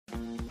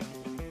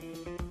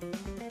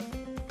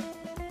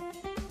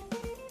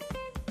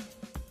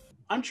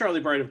I'm Charlie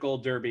Bright of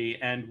Gold Derby,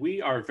 and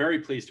we are very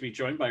pleased to be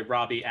joined by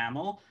Robbie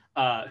Amell,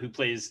 who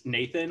plays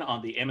Nathan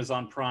on the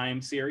Amazon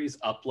Prime series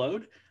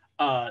Upload.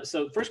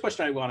 So first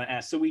question I want to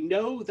ask, so we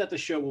know that the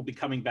show will be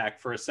coming back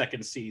for a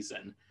second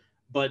season,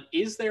 but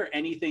is there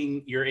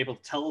anything you're able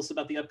to tell us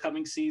about the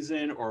upcoming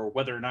season, or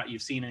whether or not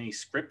you've seen any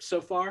scripts so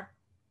far?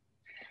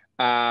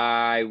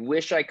 I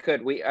wish I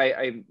could.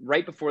 I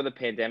right before the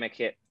pandemic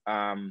hit,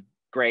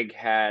 Greg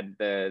had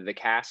the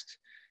cast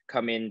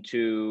come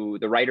into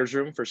the writers'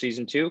 room for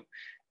season 2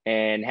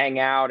 and hang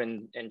out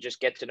and just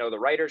get to know the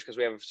writers, because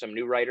we have some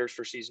new writers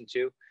for season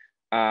 2.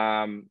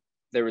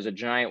 There was a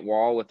giant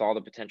wall with all the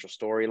potential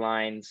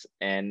storylines,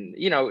 and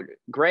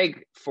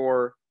Greg,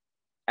 for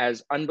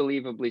as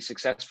unbelievably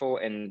successful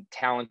and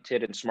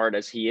talented and smart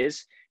as he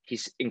is,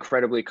 he's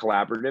incredibly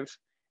collaborative.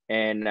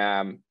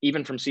 And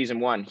even from season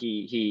 1,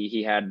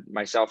 he had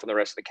myself and the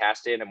rest of the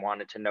cast in and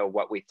wanted to know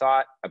what we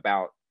thought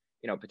about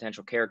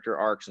potential character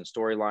arcs and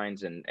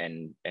storylines,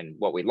 and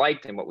what we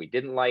liked and what we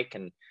didn't like,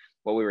 and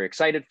what we were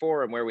excited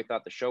for and where we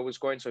thought the show was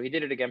going. So he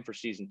did it again for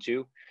season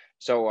 2.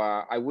 So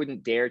I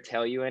wouldn't dare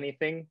tell you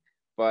anything,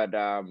 but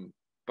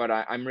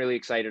I'm really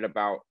excited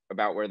about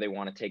where they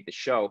want to take the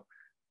show.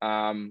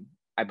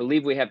 I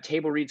believe we have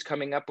table reads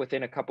coming up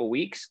within a couple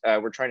weeks.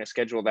 We're trying to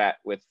schedule that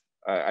with.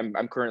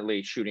 I'm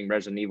currently shooting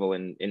Resident Evil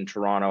in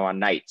Toronto on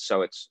nights,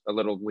 so it's a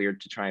little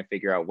weird to try and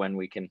figure out when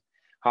we can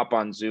hop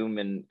on Zoom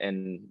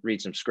and read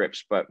some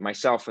scripts. But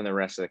myself and the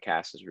rest of the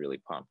cast is really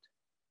pumped.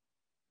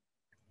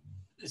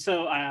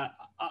 So I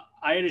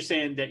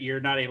understand that you're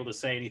not able to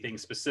say anything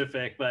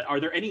specific, but are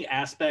there any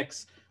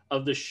aspects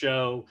of the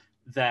show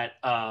that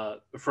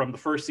from the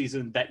first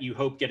season that you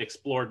hope get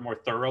explored more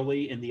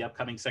thoroughly in the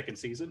upcoming second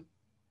season?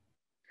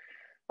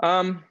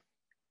 I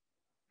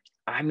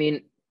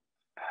mean,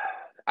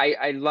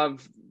 I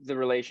love the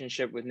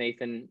relationship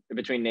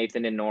between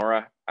Nathan and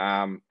Nora.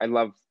 I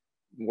love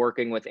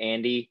working with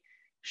Andy.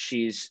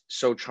 She's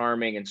so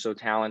charming and so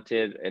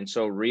talented and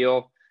so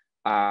real.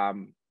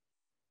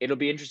 It'll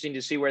be interesting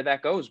to see where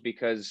that goes,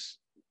 because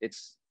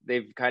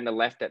they've kind of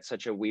left at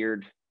such a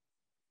weird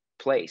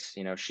place.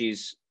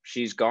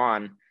 She's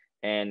gone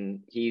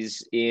and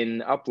he's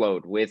in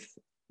Upload with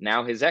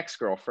now his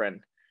ex-girlfriend,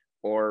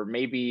 or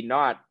maybe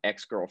not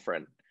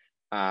ex-girlfriend.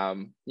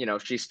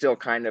 She's still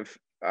kind of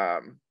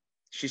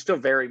she's still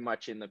very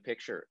much in the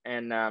picture.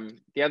 And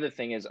the other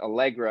thing is,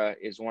 Allegra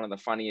is one of the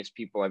funniest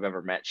people I've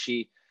ever met.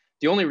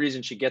 The only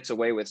reason she gets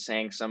away with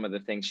saying some of the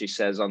things she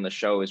says on the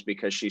show is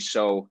because she's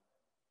so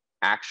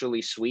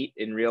actually sweet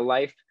in real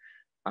life.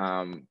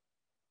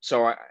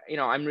 So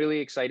I'm really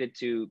excited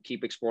to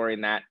keep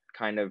exploring that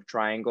kind of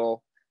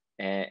triangle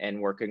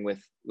and working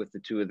with the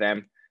two of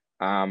them.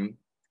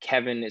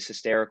 Kevin is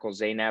hysterical.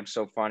 Zainab's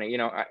so funny.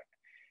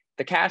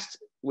 The cast,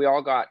 we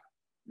all got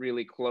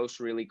really close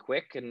really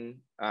quick, and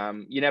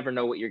you never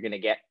know what you're going to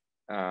get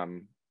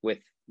with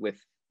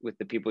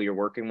the people you're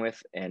working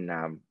with. And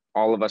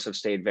all of us have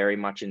stayed very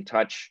much in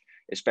touch,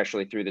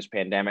 especially through this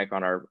pandemic,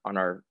 on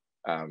our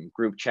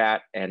group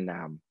chat. And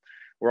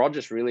we're all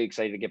just really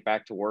excited to get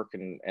back to work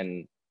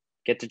and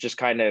get to just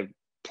kind of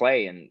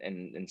play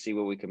and see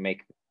what we can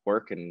make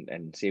work,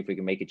 and see if we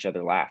can make each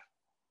other laugh.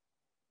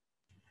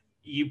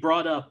 You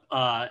brought up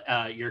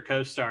your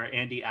co-star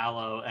Andy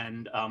Allo,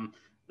 and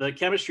the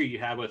chemistry you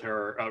have with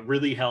her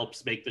really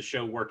helps make the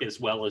show work as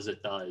well as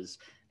it does.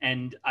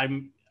 And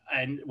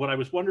what I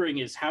was wondering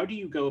is, how do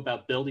you go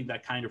about building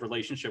that kind of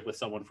relationship with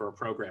someone for a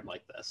program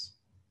like this?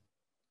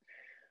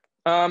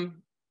 I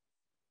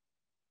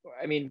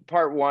mean,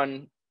 part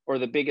one, or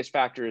the biggest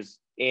factor, is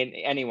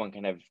anyone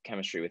can have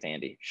chemistry with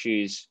Andy.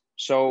 She's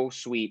so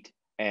sweet,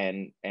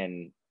 and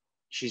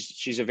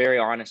she's a very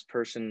honest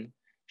person.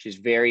 She's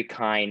very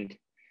kind.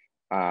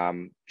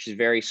 She's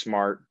very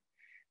smart,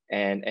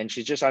 and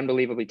she's just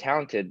unbelievably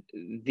talented.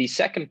 The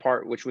second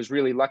part, which was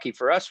really lucky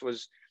for us,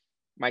 was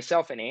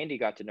myself and Andy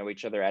got to know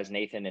each other as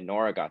Nathan and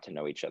Nora got to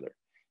know each other.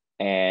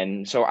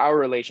 And so our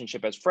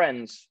relationship as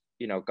friends,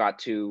 got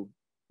to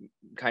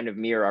kind of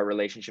mirror our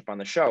relationship on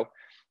the show.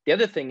 The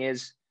other thing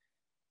is,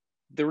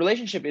 the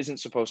relationship isn't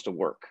supposed to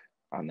work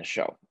on the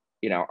show.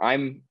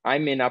 I'm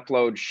in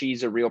Upload,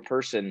 she's a real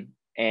person,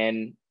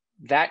 and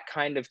that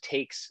kind of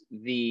takes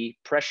the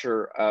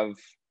pressure of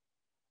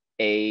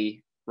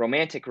a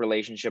romantic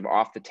relationship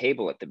off the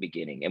table at the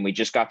beginning. And we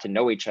just got to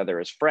know each other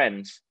as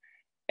friends.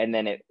 And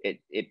then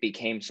it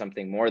became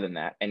something more than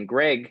that. And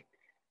Greg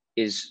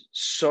is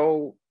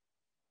so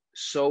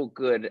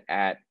good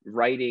at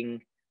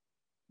writing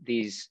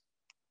these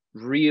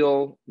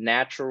real,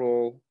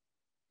 natural,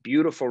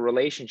 beautiful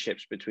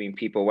relationships between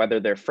people, whether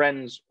they're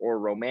friends or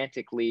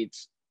romantic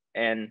leads.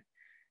 And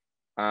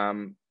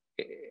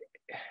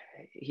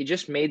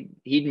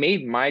he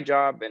made my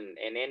job and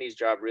Andy's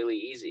job really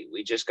easy.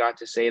 We just got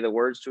to say the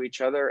words to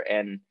each other,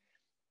 and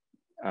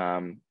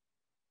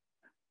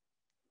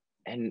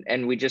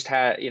we just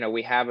had,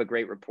 we have a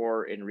great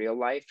rapport in real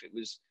life.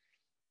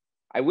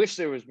 I wish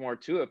there was more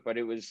to it, but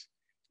it was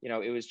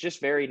just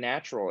very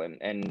natural.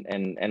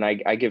 And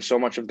I give so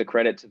much of the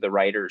credit to the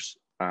writers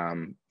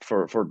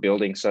for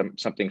building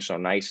something so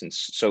nice and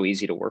so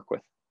easy to work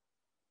with.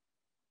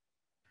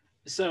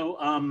 So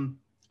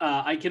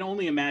I can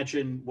only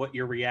imagine what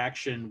your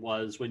reaction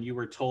was when you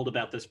were told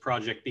about this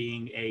project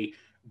being a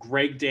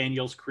Greg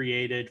Daniels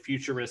created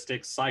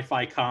futuristic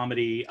sci-fi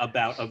comedy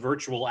about a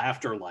virtual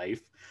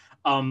afterlife.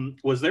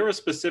 Was there a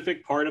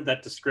specific part of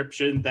that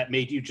description that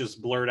made you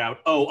just blurt out,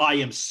 "Oh, I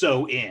am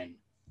so in"?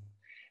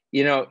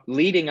 You know,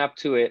 leading up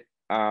to it,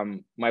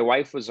 my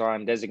wife was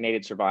on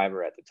Designated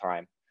Survivor at the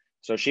time.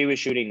 So she was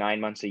shooting 9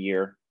 months a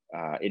year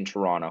in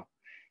Toronto.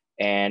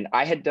 And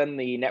I had done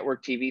the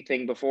network TV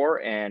thing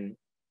before, and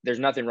there's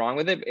nothing wrong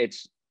with it.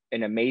 It's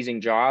an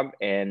amazing job,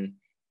 and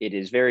it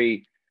is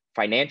very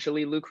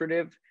financially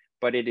lucrative,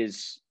 but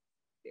it's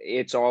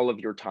all of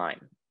your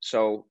time.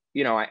 So,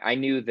 you know, I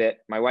knew that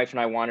my wife and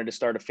I wanted to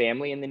start a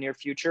family in the near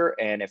future.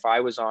 And if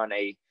I was on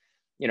a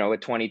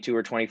 22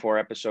 or 24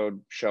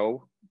 episode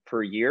show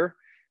per year,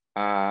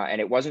 and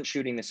it wasn't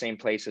shooting the same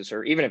places,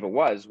 or even if it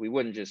was, we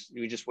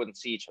just wouldn't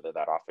see each other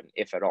that often,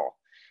 if at all.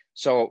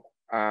 So,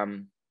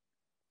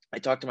 I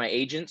talked to my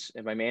agents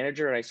and my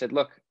manager, and I said,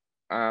 look,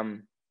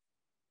 I'm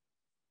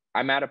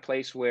at a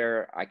place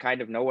where I kind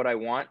of know what I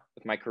want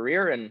with my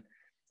career, and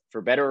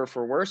for better or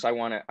for worse, I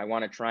want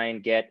to try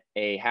and get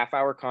a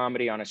half-hour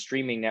comedy on a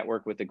streaming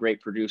network with a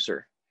great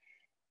producer.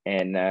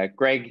 And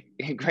Greg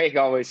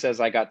always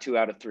says I got 2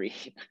 out of 3,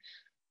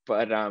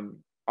 but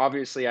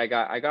obviously I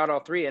got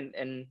all 3,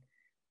 and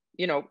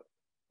you know,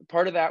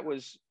 part of that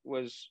was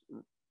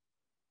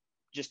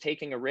just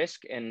taking a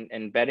risk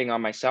and betting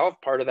on myself.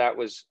 Part of that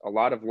was a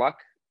lot of luck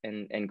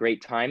and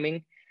great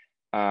timing.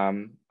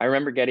 I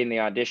remember getting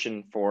the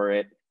audition for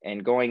it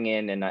and going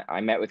in, and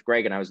I met with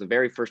Greg, and I was the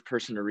very first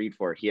person to read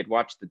for it. He had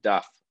watched The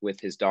Duff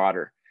with his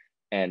daughter,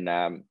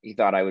 and he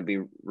thought I would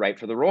be right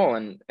for the role.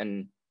 And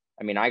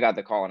I mean, I got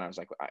the call, and I was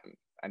like,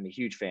 I'm a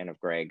huge fan of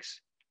Greg's.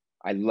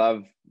 I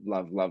love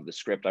the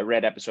script. I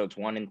read episodes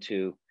 1 and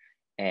 2,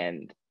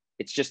 and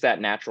it's just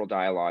that natural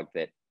dialogue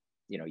that,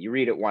 you know, you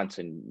read it once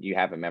and you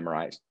have it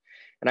memorized.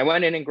 And I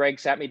went in, and Greg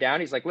sat me down.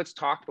 He's like, let's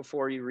talk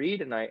before you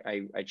read. And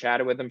I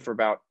chatted with him for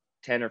about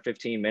 10 or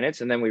 15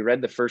 minutes. And then we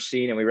read the first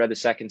scene and we read the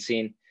second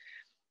scene.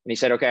 And he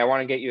said, okay, I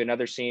want to get you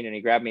another scene. And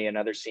he grabbed me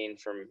another scene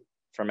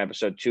from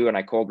episode 2. And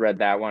I cold read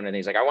that one. And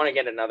he's like, I want to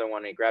get another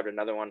one. And he grabbed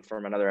another one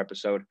from another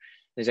episode. And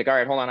he's like, all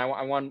right, hold on.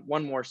 I want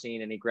one more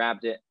scene. And he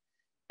grabbed it.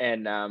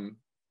 And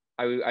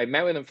I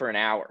met with him for an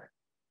hour,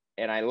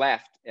 and I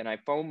left, and I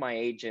phoned my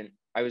agent.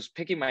 I was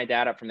picking my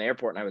dad up from the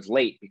airport, and I was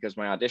late because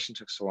my audition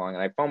took so long.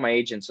 And I phoned my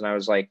agents, and I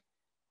was like,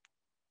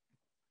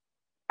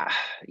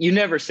 you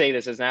never say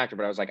this as an actor,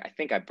 but I was like, I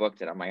think I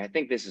booked it. I'm like, I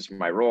think this is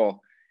my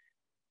role.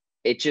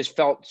 It just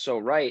felt so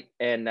right.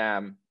 And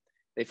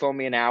they phoned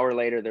me an hour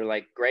later. They're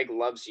like, Greg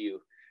loves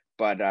you,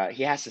 but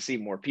he has to see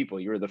more people.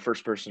 You were the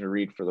first person to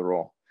read for the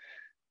role.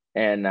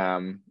 And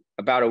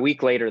about a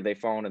week later, they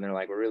phoned, and they're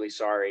like, we're really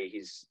sorry.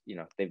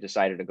 They've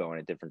decided to go in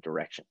a different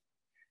direction.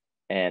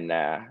 And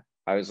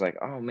I was like,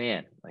 oh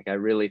man, like I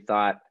really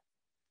thought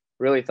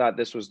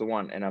this was the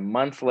one. And a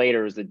month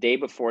later, it was the day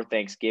before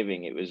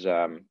Thanksgiving. It was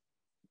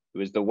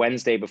the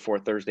Wednesday before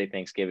Thursday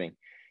Thanksgiving.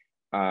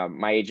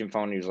 My agent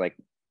phoned. He was like,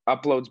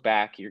 uploads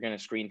back. You're going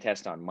to screen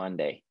test on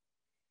Monday.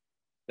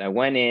 And I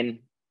went in,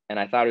 and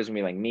I thought it was gonna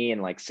be like me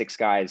and like 6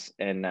 guys.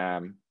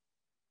 And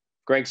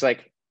Greg's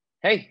like,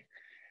 hey,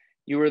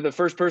 you were the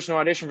first person to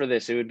audition for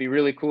this. It would be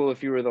really cool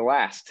if you were the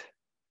last.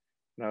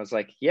 And I was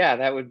like, yeah,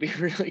 that would be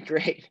really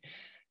great.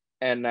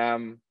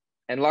 And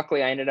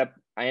luckily I ended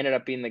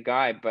up being the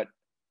guy. But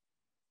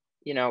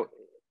you know,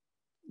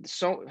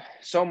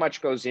 so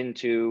much goes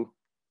into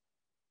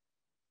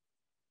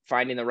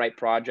finding the right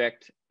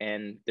project,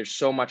 and there's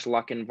so much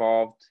luck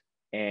involved.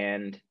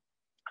 And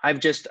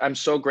I'm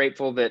so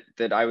grateful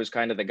that I was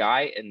kind of the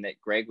guy, and that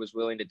Greg was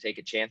willing to take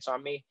a chance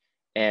on me.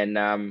 And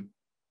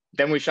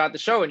then we shot the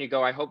show, and you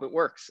go, I hope it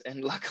works.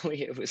 And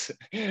luckily it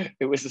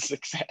was a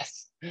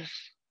success.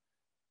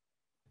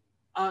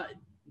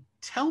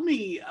 Tell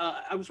me,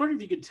 I was wondering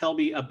if you could tell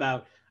me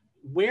about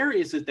where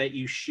is it that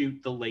you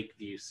shoot the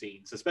Lakeview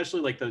scenes,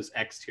 especially like those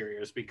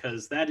exteriors,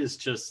 because that is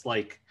just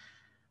like,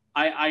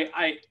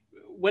 I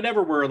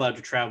whenever we're allowed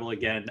to travel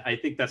again, I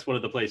think that's one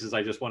of the places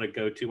I just want to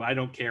go to. I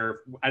don't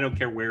care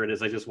where it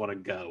is. I just want to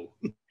go.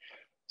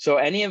 So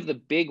any of the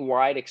big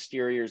wide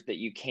exteriors that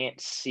you can't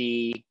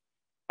see,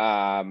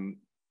 that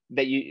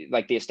you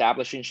like, the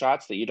establishing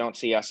shots that you don't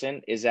see us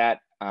in, is at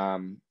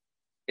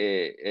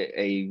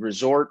a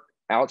resort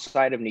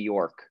outside of New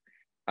York.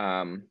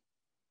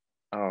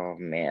 Oh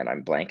man,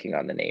 I'm blanking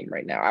on the name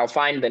right now. I'll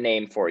find the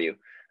name for you.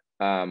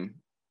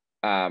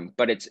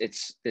 But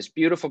it's this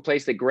beautiful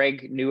place that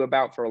Greg knew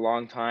about for a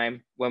long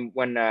time. When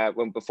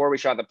before we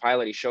shot the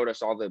pilot, he showed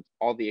us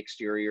all the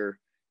exterior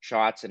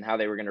shots and how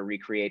they were going to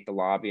recreate the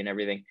lobby and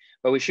everything.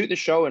 But we shoot the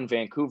show in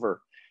Vancouver,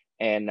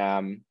 and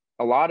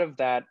a lot of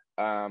the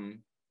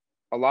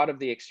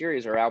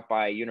exteriors are out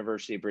by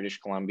University of British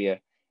Columbia.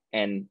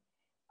 And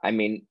I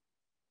mean,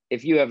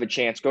 if you have a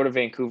chance, go to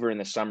Vancouver in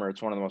the summer.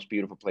 It's one of the most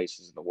beautiful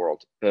places in the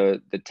world.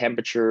 The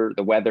temperature,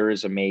 the weather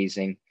is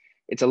amazing.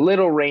 It's a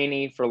little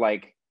rainy for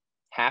like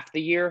half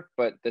the year,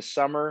 but the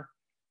summer,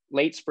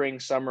 late spring,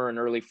 summer, and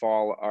early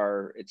fall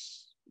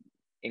it's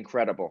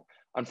incredible.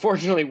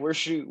 Unfortunately,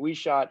 we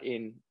shot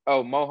in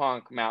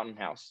Mohonk Mountain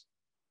House.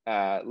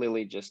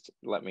 Lily just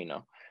let me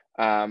know.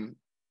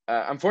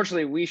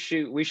 Unfortunately, we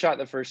shot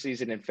the first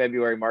season in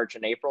February, March,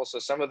 and April. So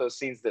some of those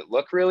scenes that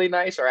look really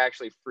nice are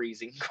actually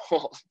freezing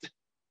cold.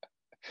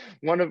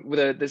 One of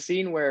the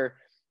scene where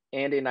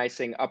Andy and I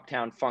sing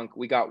Uptown Funk,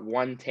 we got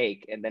one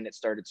take and then it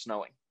started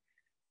snowing.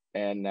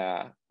 And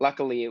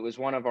luckily it was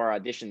one of our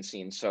audition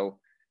scenes. So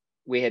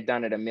we had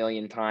done it a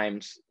million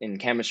times in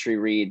chemistry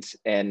reads,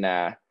 and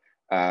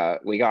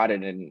we got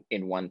it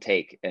in one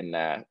take, and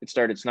it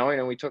started snowing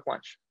and we took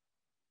lunch.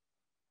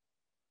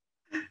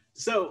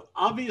 So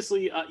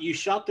obviously you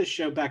shot this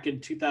show back in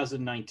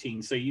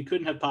 2019, so you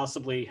couldn't have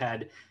possibly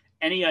had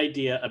any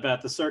idea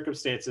about the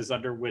circumstances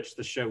under which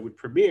the show would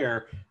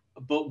premiere.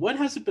 But what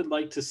has it been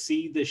like to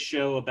see this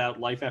show about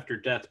life after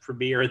death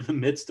premiere in the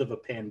midst of a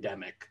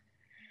pandemic?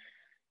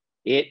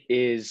 It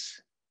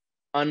is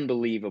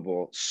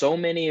unbelievable. So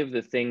many of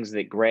the things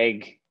that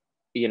Greg,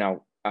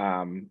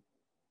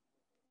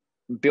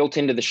 built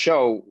into the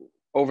show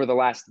over the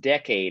last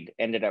decade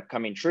ended up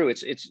coming true.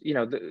 It's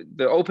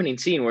the opening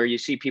scene where you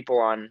see people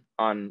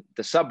on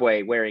the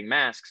subway wearing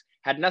masks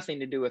had nothing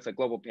to do with a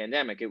global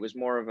pandemic. It was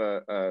more of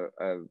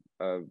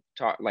a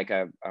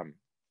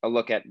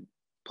look at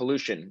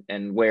pollution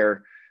and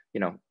where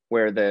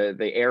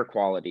the air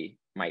quality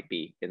might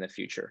be in the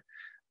future.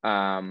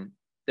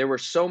 There were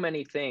so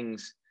many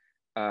things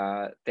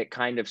that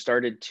kind of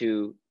started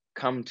to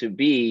come to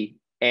be,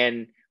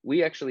 and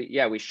we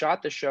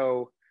shot the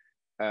show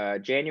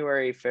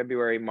January,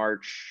 February,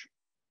 March.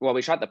 Well,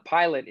 we shot the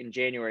pilot in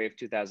January of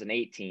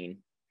 2018,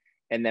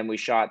 and then we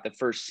shot the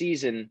first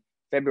season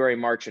February,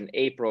 March, and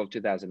April of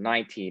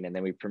 2019, and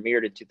then we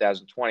premiered in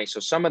 2020. So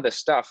some of the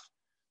stuff,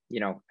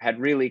 had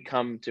really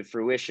come to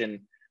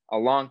fruition a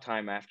long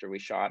time after we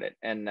shot it.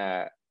 And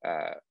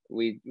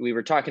we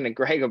were talking to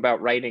Greg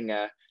about writing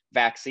a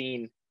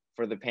vaccine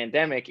for the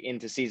pandemic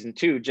into season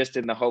 2, just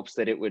in the hopes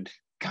that it would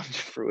come to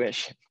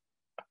fruition.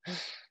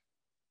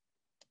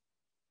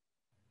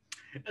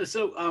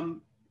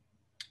 So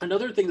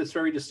another thing that's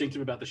very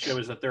distinctive about the show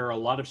is that there are a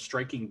lot of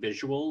striking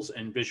visuals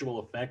and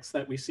visual effects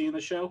that we see in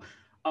the show.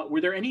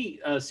 Were there any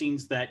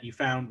scenes that you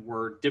found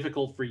were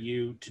difficult for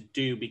you to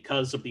do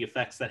because of the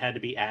effects that had to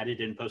be added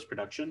in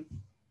post-production?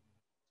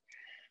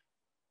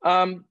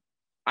 I'm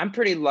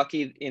pretty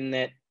lucky in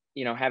that,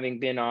 having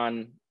been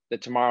on the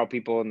Tomorrow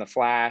People and The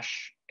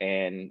Flash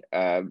and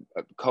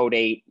Code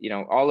 8,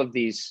 all of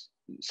these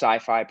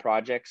sci-fi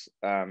projects,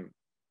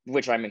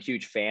 which I'm a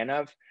huge fan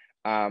of,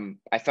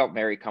 I felt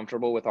very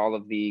comfortable with all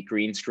of the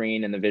green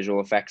screen and the visual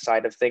effects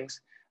side of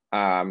things.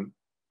 I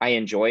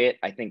enjoy it.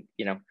 I think,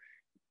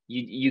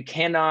 you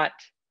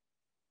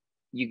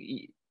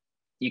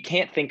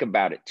can't think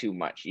about it too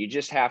much. You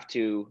just have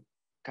to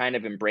kind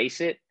of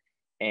embrace it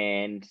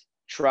and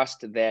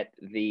trust that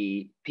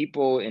the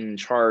people in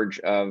charge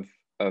of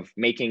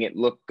making it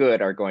look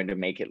good are going to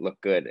make it look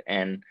good.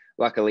 And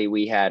luckily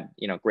we had,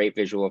 great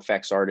visual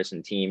effects artists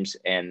and teams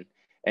and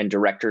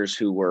directors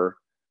who were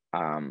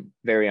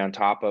very on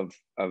top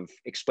of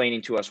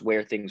explaining to us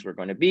where things were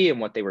going to be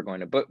and what they were going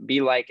to be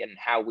like and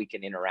how we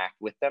can interact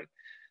with them.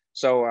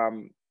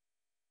 So,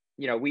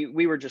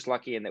 we were just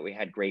lucky in that we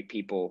had great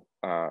people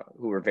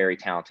who were very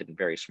talented and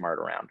very smart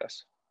around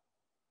us.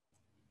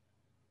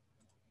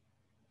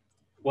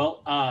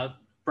 Well,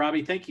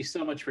 Robbie, thank you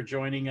so much for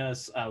joining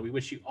us. We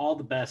wish you all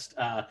the best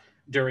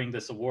during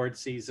this award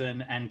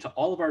season. And to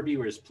all of our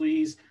viewers,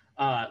 please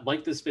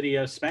like this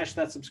video, smash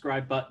that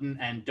subscribe button,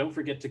 and don't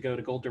forget to go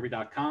to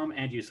goldderby.com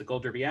and use the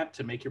Gold Derby app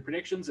to make your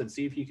predictions and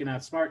see if you can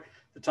outsmart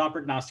the top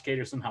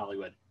prognosticators in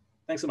Hollywood.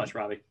 Thanks so much,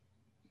 Robbie.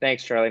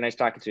 Thanks, Charlie. Nice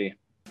talking to you.